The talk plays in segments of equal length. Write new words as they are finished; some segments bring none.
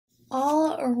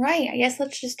Alright, I guess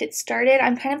let's just get started.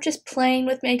 I'm kind of just playing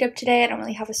with makeup today. I don't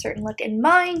really have a certain look in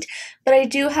mind, but I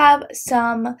do have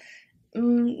some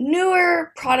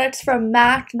newer products from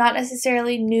MAC, not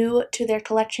necessarily new to their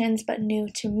collections, but new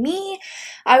to me.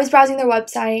 I was browsing their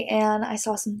website and I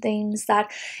saw some things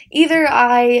that either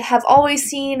I have always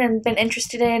seen and been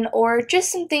interested in, or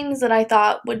just some things that I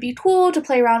thought would be cool to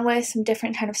play around with, some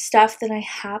different kind of stuff that I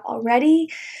have already.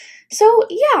 So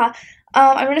yeah,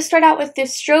 I'm going to start out with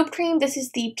this strobe cream. This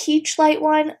is the Peach Light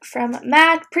one from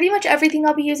MAC. Pretty much everything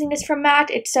I'll be using is from MAC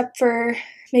except for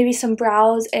maybe some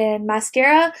brows and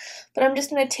mascara. But I'm just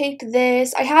going to take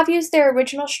this. I have used their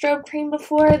original strobe cream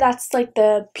before. That's like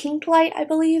the pink light, I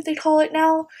believe they call it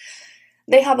now.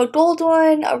 They have a gold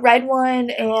one, a red one,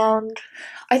 and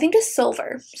I think a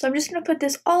silver. So I'm just going to put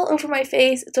this all over my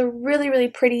face. It's a really, really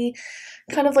pretty,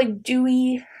 kind of like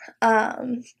dewy,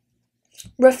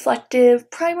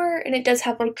 reflective primer, and it does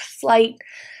have like slight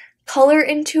color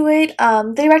into it.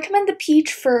 They recommend the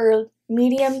peach for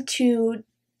medium to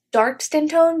dark skin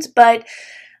tones, but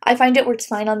I find it works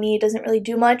fine on me. It doesn't really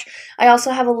do much. I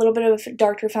also have a little bit of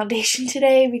darker foundation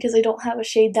today because I don't have a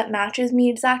shade that matches me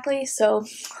exactly, so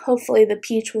hopefully the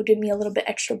peach will give me a little bit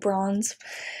extra bronze.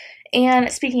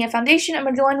 And speaking of foundation, I'm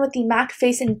going to go in with the MAC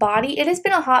Face and Body. It has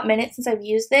been a hot minute since I've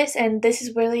used this, and this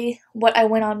is really what I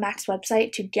went on MAC's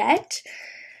website to get.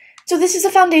 So this is a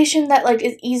foundation that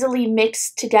is easily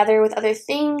mixed together with other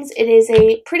things. It is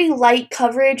a pretty light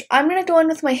coverage. I'm going to go in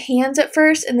with my hands at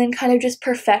first and then kind of just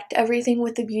perfect everything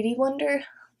with the Beauty Blender.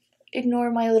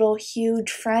 Ignore my little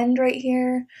huge friend right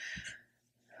here.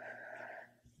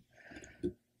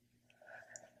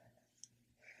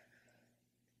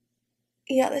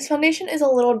 Yeah, this foundation is a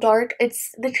little dark.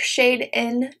 It's the shade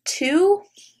N2.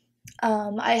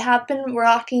 I have been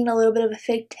rocking a little bit of a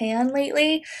fake tan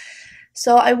lately,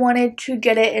 so I wanted to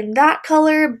get it in that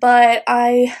color, but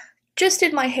I just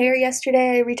did my hair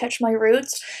yesterday. I retouched my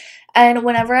roots, and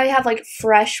whenever I have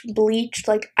fresh bleached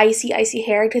icy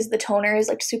hair, because the toner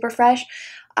is super fresh,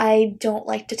 I don't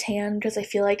like to tan because I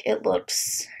feel like it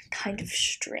looks kind of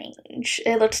strange.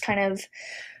 It looks kind of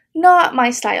not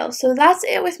my style. So that's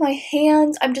it with my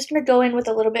hands. I'm just going to go in with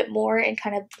a little bit more and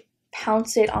kind of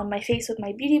pounce it on my face with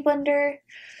my Beauty Blender.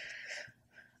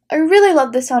 I really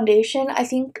love this foundation. I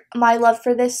think my love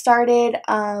for this started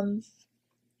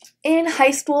in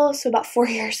high school, so about 4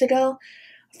 years ago,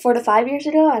 4 to 5 years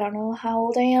ago. I don't know how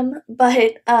old I am,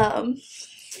 but I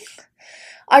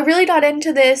really got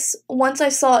into this once I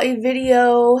saw a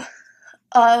video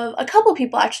of a couple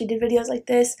people actually did videos like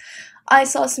this. I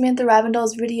saw Samantha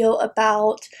Ravindell's video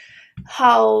about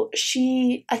how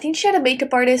I think she had a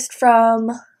makeup artist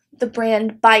from the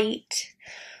brand Bite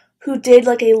who did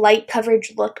a light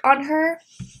coverage look on her,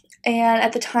 and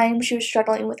at the time she was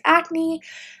struggling with acne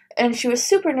and she was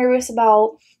super nervous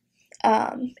about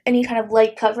any kind of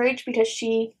light coverage because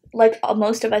she, like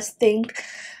most of us think,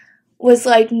 was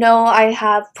like, no, I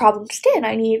have problem skin,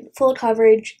 I need full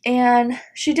coverage. And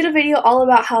she did a video all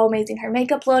about how amazing her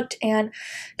makeup looked and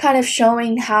kind of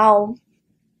showing how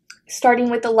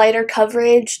starting with the lighter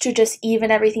coverage to just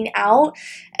even everything out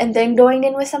and then going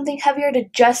in with something heavier to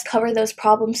just cover those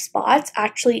problem spots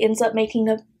actually ends up making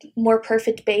a more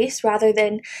perfect base rather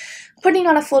than putting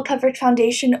on a full coverage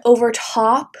foundation over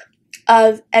top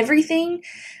of everything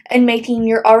and making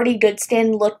your already good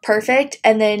skin look perfect,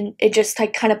 and then it just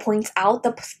kind of points out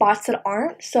the spots that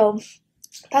aren't. So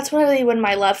that's really when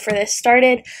my love for this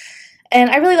started, and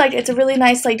I really like it. It's a really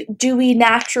nice dewy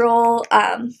natural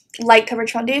light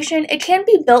coverage foundation. It can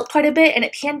be built quite a bit and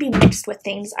it can be mixed with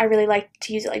things. I really like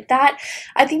to use it like that.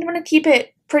 I think I'm going to keep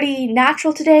it pretty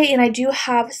natural today, and I do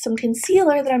have some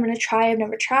concealer that I'm going to try. I've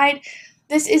never tried.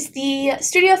 This is the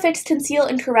Studio Fix Conceal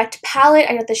and Correct palette.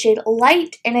 I got the shade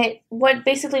Light, and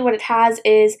basically what it has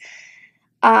is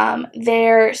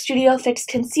their Studio Fix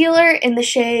Concealer in the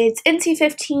shades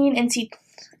NC15,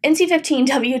 NC15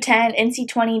 W10,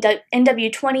 NC20,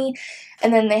 NW20,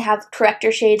 and then they have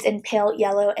corrector shades in Pale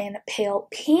Yellow and Pale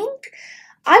Pink.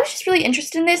 I was just really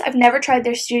interested in this. I've never tried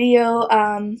their Studio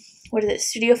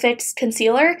Fix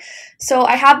Concealer, so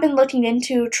I have been looking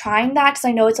into trying that because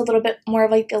I know it's a little bit more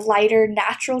of a lighter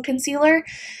natural concealer,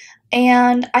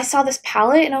 and I saw this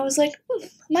palette and I was like,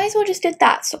 might as well just get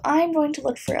that. So I'm going to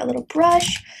look for a little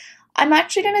brush. I'm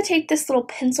actually going to take this little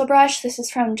pencil brush. This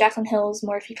is from Jaclyn Hill's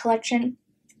Morphe collection,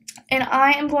 and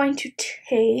I am going to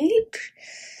take,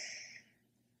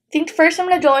 I think first I'm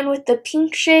going to go in with the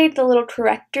pink shade, the little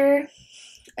corrector,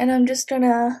 and I'm just going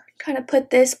to kind of put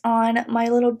this on my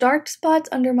little dark spots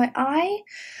under my eye.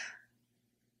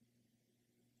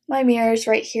 My mirror is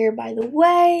right here, by the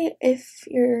way. If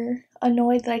you're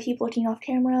annoyed that I keep looking off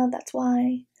camera, that's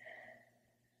why.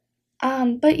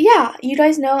 But yeah, you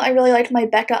guys know I really like my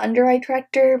Becca under eye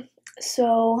corrector,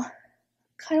 so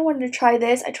kind of wanted to try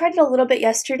this. I tried it a little bit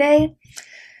yesterday,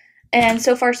 and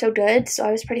so far so good, so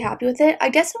I was pretty happy with it. I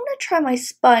guess I'm going to try my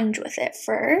sponge with it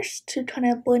first to kind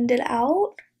of blend it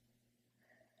out.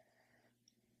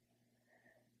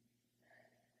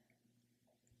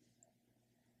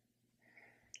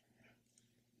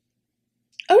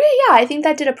 Okay, yeah, I think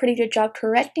that did a pretty good job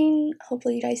correcting.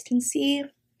 Hopefully you guys can see.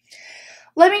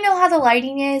 Let me know how the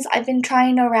lighting is. I've been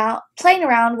playing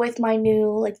around with my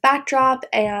new like backdrop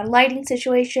and lighting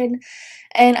situation,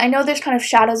 and I know there's kind of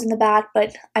shadows in the back,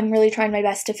 but I'm really trying my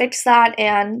best to fix that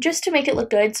and just to make it look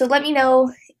good. So let me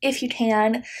know if you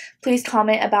can. Please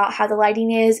comment about how the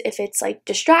lighting is, if it's like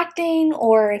distracting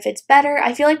or if it's better.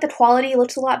 I feel like the quality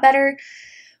looks a lot better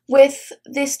with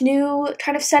this new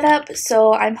kind of setup,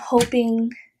 so I'm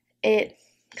hoping it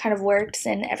kind of works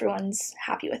and everyone's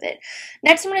happy with it.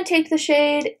 Next, I'm going to take the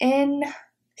shade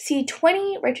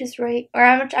NC20, which is right, or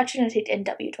I'm actually going to take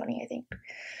NW20, I think,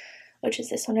 which is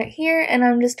this one right here, and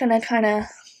I'm just going to kind of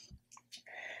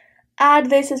add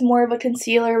this as more of a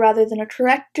concealer rather than a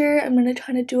corrector. I'm going to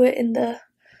kind of do it in the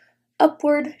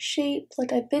upward shape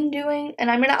like I've been doing,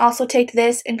 and I'm going to also take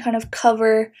this and kind of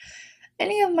cover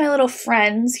any of my little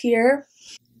friends here.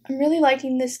 I'm really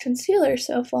liking this concealer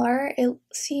so far. It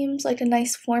seems like a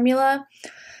nice formula.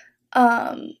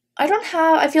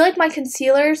 I feel like my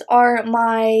concealers are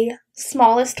my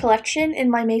smallest collection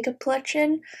in my makeup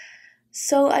collection,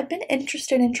 so I've been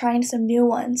interested in trying some new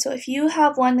ones. So if you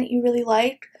have one that you really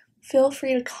like, feel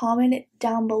free to comment it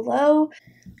down below.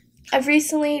 I've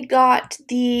recently got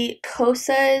the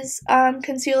Kosas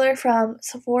concealer from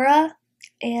Sephora,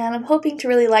 and I'm hoping to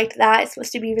really like that. It's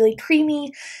supposed to be really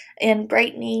creamy and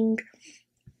brightening,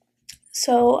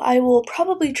 so I will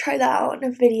probably try that out in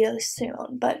a video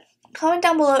soon. But comment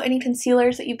down below any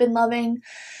concealers that you've been loving.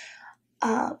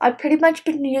 I've pretty much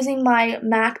been using my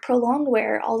MAC Pro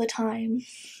Longwear all the time,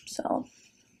 so.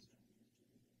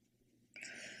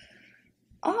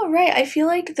 Alright, I feel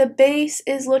like the base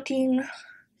is looking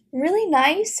really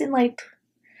nice and like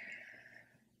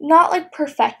not like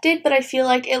perfected, but I feel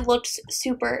like it looks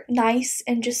super nice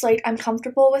and just like I'm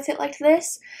comfortable with it like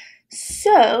this.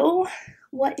 So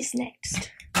what is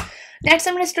next? Next,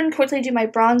 I'm just going to quickly do my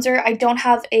bronzer. I don't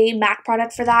have a MAC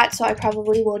product for that, so I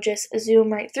probably will just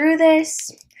zoom right through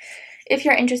this. If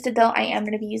you're interested though, I am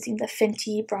going to be using the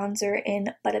Fenty bronzer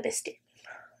in Butter Biscuit,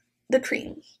 the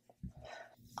cream.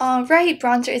 Alright,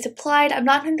 bronzer is applied. I'm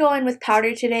not going to go in with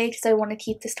powder today because I want to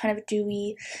keep this kind of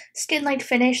dewy skin-like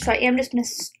finish, so I am just going to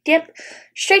skip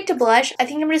straight to blush. I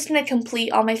think I'm just going to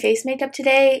complete all my face makeup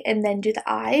today and then do the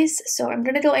eyes. So I'm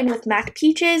going to go in with MAC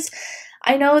Peaches.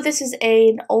 I know this is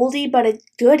an oldie but a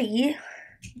goodie,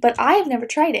 but I have never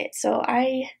tried it, so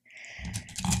I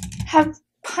have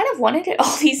kind of wanted it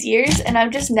all these years, and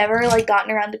I've just never like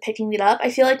gotten around to picking it up. I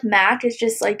feel like MAC is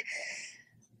just like,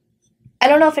 I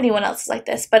don't know if anyone else is like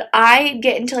this, but I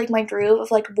get into like my groove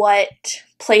of like what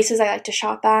places I like to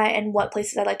shop at and what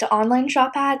places I like to online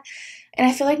shop at, and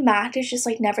I feel like MAC is just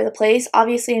like never the place.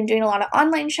 Obviously, I'm doing a lot of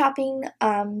online shopping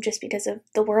just because of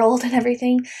the world and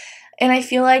everything, and I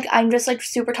feel like I'm just like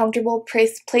super comfortable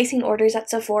placing orders at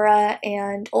Sephora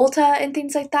and Ulta and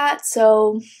things like that,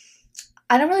 so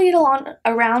I don't really get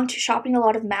around to shopping a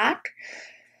lot of MAC,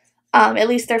 at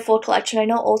least their full collection. I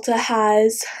know Ulta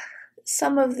has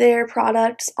some of their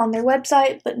products on their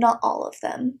website, but not all of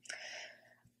them.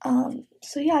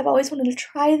 So yeah, I've always wanted to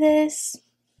try this.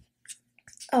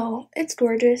 Oh, it's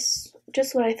gorgeous.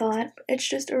 Just what I thought. It's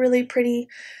just a really pretty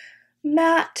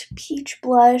matte peach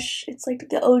blush. It's like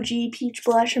the OG peach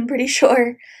blush, I'm pretty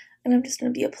sure. And I'm just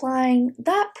going to be applying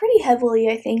that pretty heavily,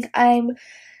 I think. I'm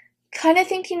kind of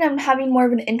thinking I'm having more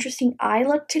of an interesting eye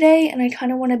look today, and I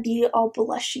kind of want to be all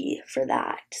blushy for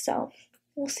that. So,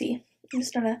 we'll see. I'm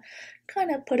just going to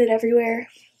kind of put it everywhere,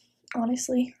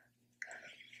 honestly.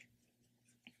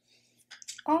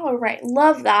 Alright,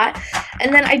 love that.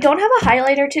 And then I don't have a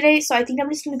highlighter today, so I think I'm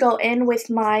just going to go in with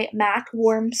my MAC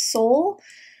Warm Soul.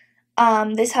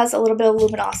 This has a little bit of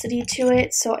luminosity to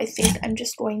it, so I think I'm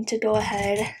just going to go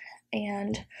ahead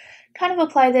and kind of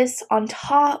apply this on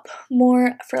top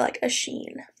more for like a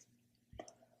sheen.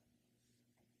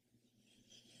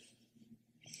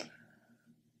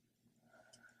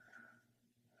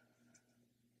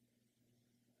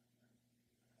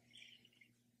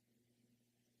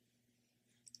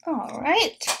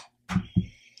 Alright.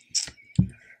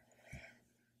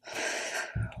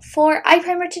 For eye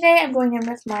primer today, I'm going in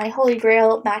with my Holy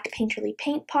Grail MAC Painterly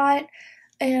Paint Pot,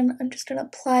 and I'm just going to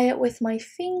apply it with my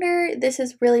finger. This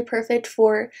is really perfect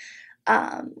for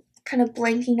kind of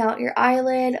blanking out your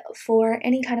eyelid for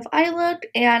any kind of eye look,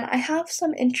 and I have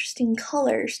some interesting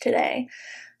colors today.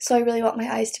 So I really want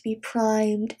my eyes to be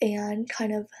primed and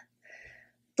kind of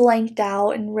blanked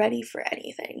out and ready for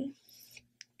anything.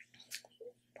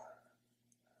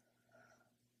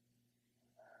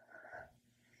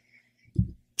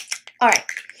 Alright,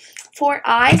 for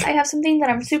eyes, I have something that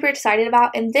I'm super excited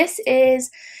about, and this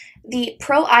is the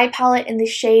Pro Eye Palette in the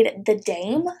shade The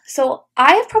Dame. So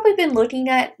I have probably been looking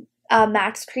at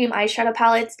Max Cream eyeshadow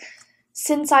palettes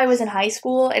since I was in high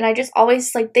school, and I just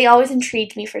always, they always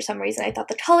intrigued me for some reason. I thought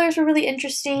the colors were really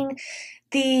interesting.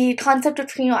 The concept of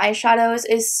cream eyeshadows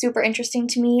is super interesting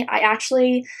to me. I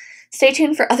actually, stay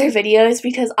tuned for other videos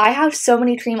because I have so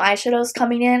many cream eyeshadows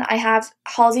coming in. I have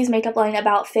Halsey's makeup line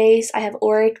About Face. I have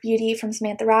BlonderBeauty from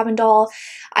Samantha Ravindell.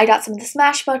 I got some of the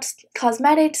Smashbox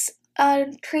Cosmetics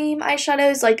cream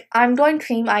eyeshadows. I'm going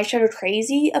cream eyeshadow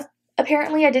crazy.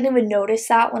 Apparently, I didn't even notice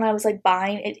that when I was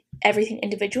buying everything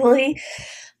individually.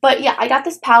 But yeah, I got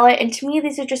this palette, and to me,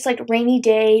 these are just rainy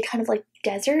day, kind of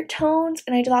desert tones,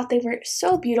 and I thought they were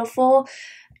so beautiful.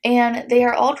 And they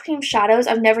are all cream shadows.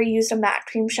 I've never used a matte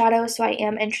cream shadow, so I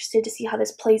am interested to see how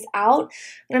this plays out.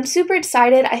 But I'm super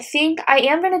excited. I think I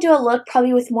am going to do a look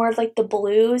probably with more of the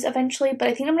blues eventually, but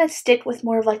I think I'm going to stick with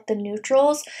more of the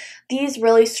neutrals. These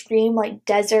really scream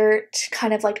desert,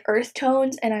 kind of earth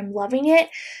tones, and I'm loving it.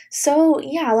 So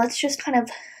yeah, let's just kind of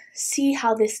see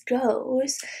how this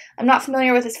goes. I'm not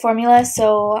familiar with this formula,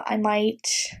 so I might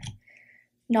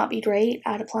not be great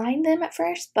at applying them at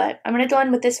first, but I'm going to go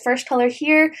in with this first color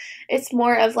here. It's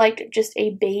more of just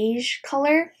a beige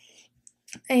color,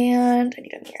 and I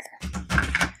need a mirror.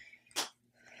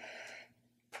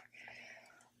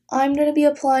 I'm going to be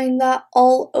applying that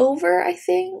all over, I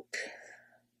think.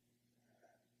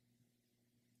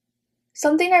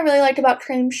 Something I really like about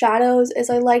cream shadows is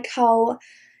I like how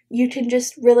you can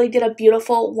just really get a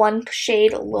beautiful one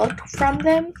shade look from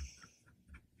them.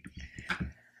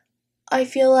 I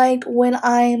feel like when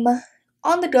I'm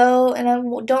on the go and I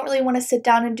don't really want to sit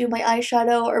down and do my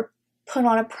eyeshadow or put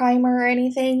on a primer or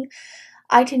anything,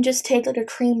 I can just take a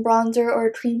cream bronzer or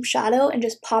a cream shadow and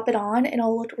just pop it on and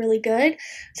it'll look really good.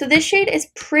 So this shade is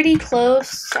pretty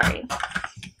close. Sorry.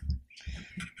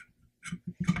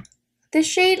 This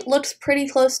shade looks pretty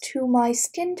close to my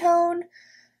skin tone.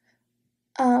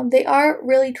 They are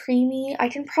really creamy. I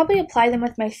can probably apply them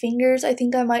with my fingers. I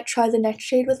think I might try the next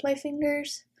shade with my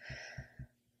fingers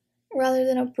rather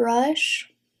than a brush.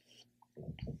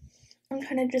 I'm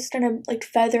kind of just gonna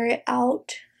feather it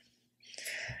out.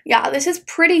 Yeah, this is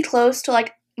pretty close to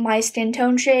my skin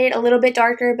tone shade, a little bit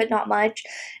darker but not much.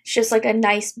 It's just a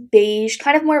nice beige,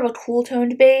 kind of more of a cool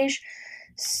toned beige.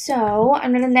 So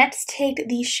I'm gonna next take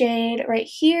the shade right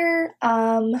here.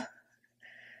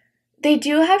 They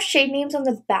do have shade names on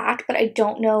the back, but I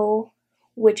don't know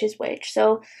which is which.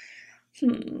 So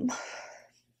I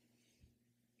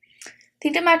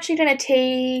think I'm actually gonna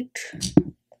take,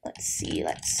 let's see.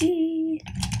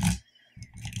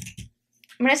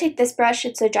 I'm gonna take this brush.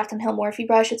 It's a Jaclyn Hill Morphe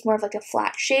brush. It's more of a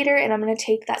flat shader, and I'm gonna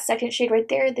take that second shade right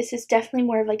there. This is definitely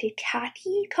more of a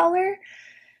khaki color.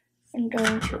 I'm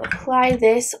going to apply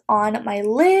this on my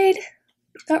lid.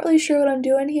 Not really sure what I'm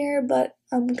doing here, but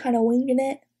I'm kind of winging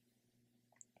it.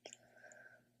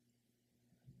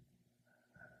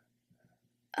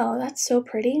 Oh, that's so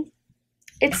pretty.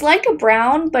 It's like a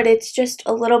brown, but it's just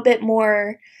a little bit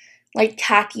more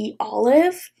khaki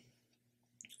olive.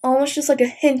 Almost just a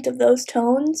hint of those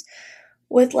tones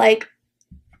with a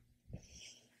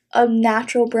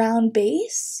natural brown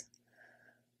base.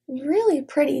 Really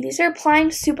pretty. These are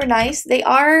applying super nice. They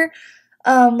are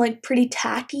pretty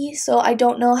tacky, so I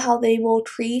don't know how they will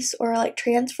crease or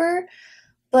transfer,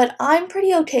 but I'm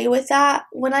pretty okay with that.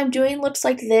 When I'm doing looks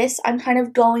like this, I'm kind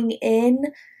of going in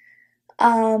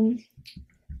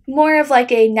more of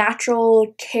a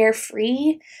natural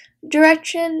carefree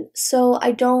direction, so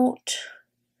I don't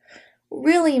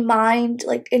really mind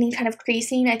any kind of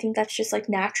creasing. I think that's just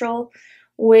natural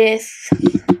with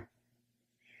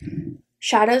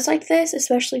shadows like this,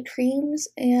 especially creams,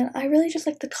 and I really just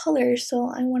like the colors,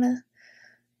 so I want to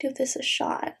give this a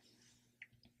shot.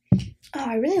 Oh,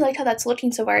 I really like how that's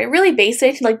looking so far. Really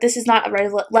basic. This is not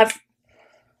a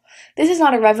this is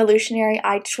not a revolutionary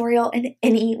eye tutorial in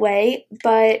any way,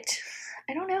 but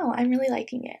I don't know. I'm really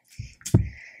liking it.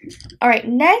 Alright,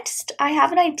 next I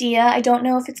have an idea. I don't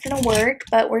know if it's going to work,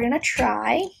 but we're going to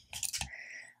try.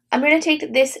 I'm going to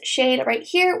take this shade right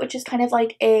here, which is kind of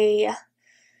a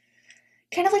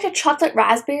chocolate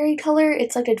raspberry color.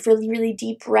 It's a really, really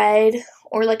deep red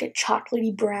or a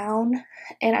chocolatey brown.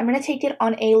 And I'm going to take it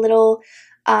on a little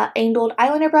angled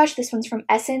eyeliner brush. This one's from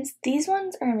Essence. These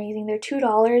ones are amazing. They're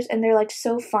 $2 and they're like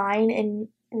so fine and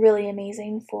really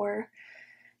amazing for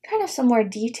kind of some more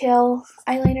detail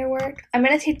eyeliner work. I'm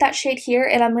going to take that shade here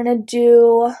and I'm going to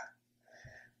do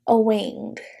a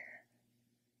wing.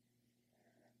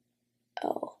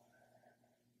 Oh.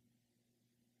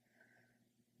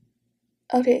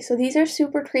 Okay, so these are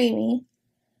super creamy.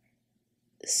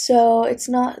 So it's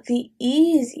not the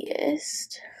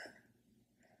easiest.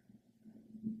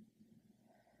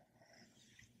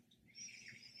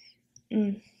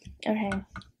 Okay.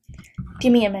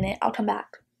 Give me a minute. I'll come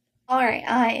back. Alright,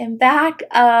 I am back.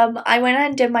 I went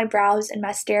and did my brows and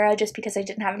mascara just because I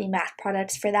didn't have any MAC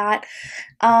products for that.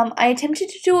 I attempted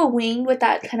to do a wing with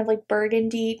that kind of like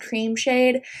burgundy cream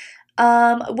shade.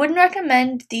 Wouldn't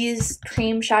recommend these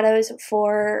cream shadows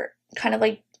for kind of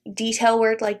like detail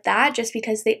work like that just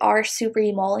because they are super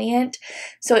emollient,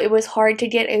 so it was hard to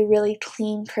get a really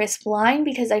clean crisp line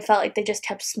because I felt like they just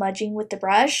kept smudging with the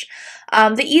brush.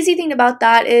 The easy thing about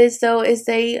that is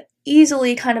they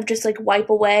easily kind of just like wipe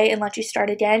away and let you start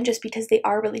again just because they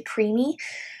are really creamy.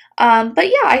 But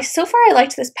yeah, so far I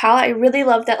liked this palette. I really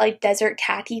love that like desert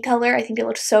khaki color. I think it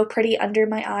looked so pretty under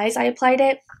my eyes. I applied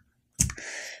it.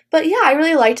 But yeah, I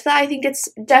really liked that. I think it's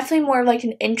definitely more of like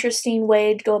an interesting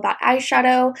way to go about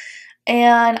eyeshadow.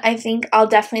 And I think I'll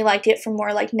definitely like it for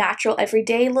more like natural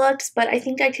everyday looks. But I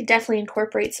think I could definitely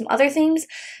incorporate some other things.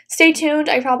 Stay tuned.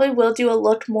 I probably will do a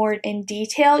look more in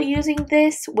detail using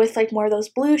this with like more of those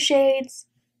blue shades.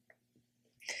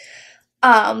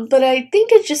 But I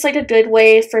think it's just like a good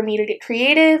way for me to get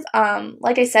creative.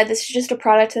 Like I said, this is just a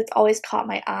product that's always caught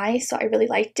my eye, so I really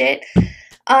liked it.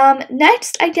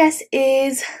 Next, I guess,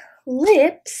 is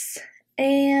lips,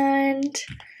 and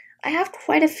I have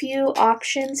quite a few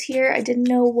options here. I didn't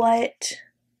know what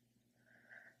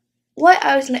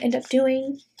I was going to end up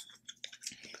doing,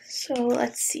 so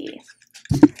let's see.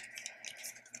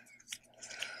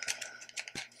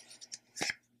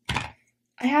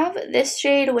 I have this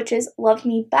shade, which is Love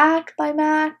Me Back by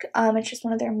MAC. It's just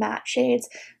one of their matte shades.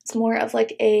 It's more of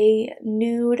like a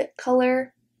nude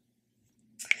color.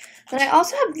 Then I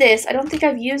also have this. I don't think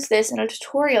I've used this in a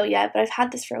tutorial yet, but I've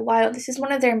had this for a while. This is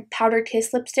one of their Powder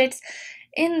Kiss lipsticks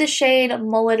in the shade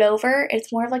Mull It Over.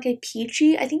 It's more of like a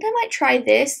peachy. I think I might try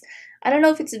this. I don't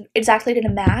know if it's exactly going to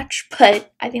match,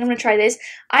 but I think I'm going to try this.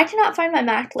 I cannot find my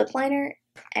MAC lip liner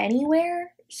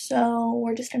anywhere, so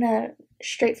we're just going to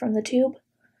straight from the tube.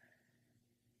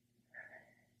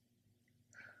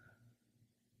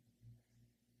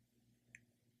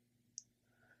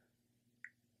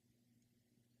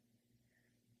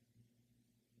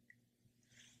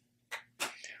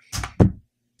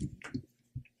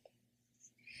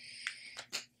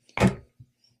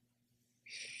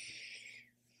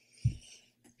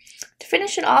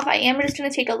 Finish it off, I am just going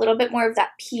to take a little bit more of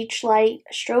that Peach Light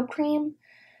strobe cream,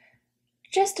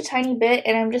 just a tiny bit,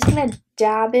 and I'm just going to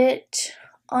dab it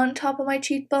on top of my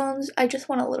cheekbones. I just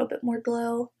want a little bit more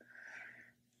glow.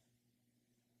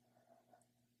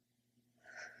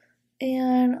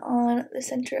 And on the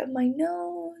center of my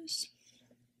nose,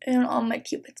 and on my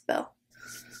Cupid's bow.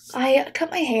 I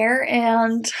cut my hair,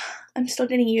 and I'm still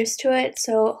getting used to it,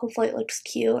 so hopefully it looks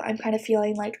cute. I'm kind of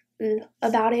feeling like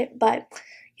about it, but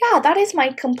yeah, that is my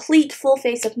complete full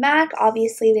face of MAC.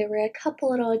 Obviously, there were a couple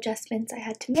little adjustments I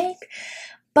had to make,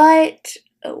 but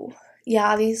oh,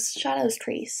 yeah, these shadows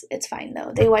crease. It's fine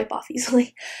though. They wipe off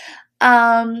easily.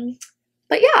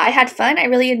 But yeah, I had fun. I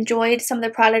really enjoyed some of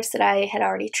the products that I had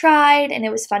already tried, and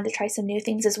it was fun to try some new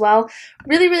things as well.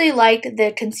 Really, really liked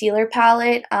the concealer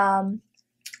palette.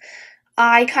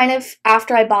 I kind of,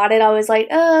 after I bought it, I was like,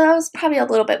 that was probably a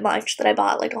little bit much that I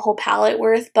bought like a whole palette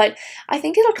worth, but I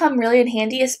think it'll come really in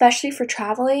handy, especially for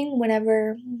traveling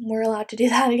whenever we're allowed to do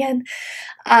that again.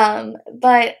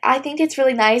 But I think it's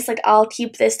really nice. Like, I'll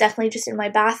keep this definitely just in my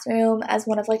bathroom as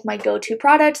one of like my go-to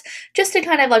products, just to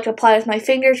kind of like apply with my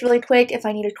fingers really quick if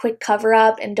I need a quick cover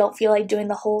up and don't feel like doing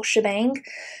the whole shebang.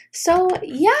 So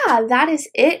yeah, that is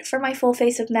it for my full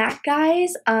face of MAC,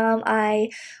 guys. I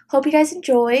hope you guys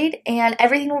enjoyed, and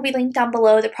everything will be linked down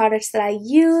below, the products that I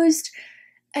used.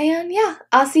 And yeah,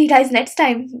 I'll see you guys next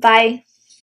time. Bye.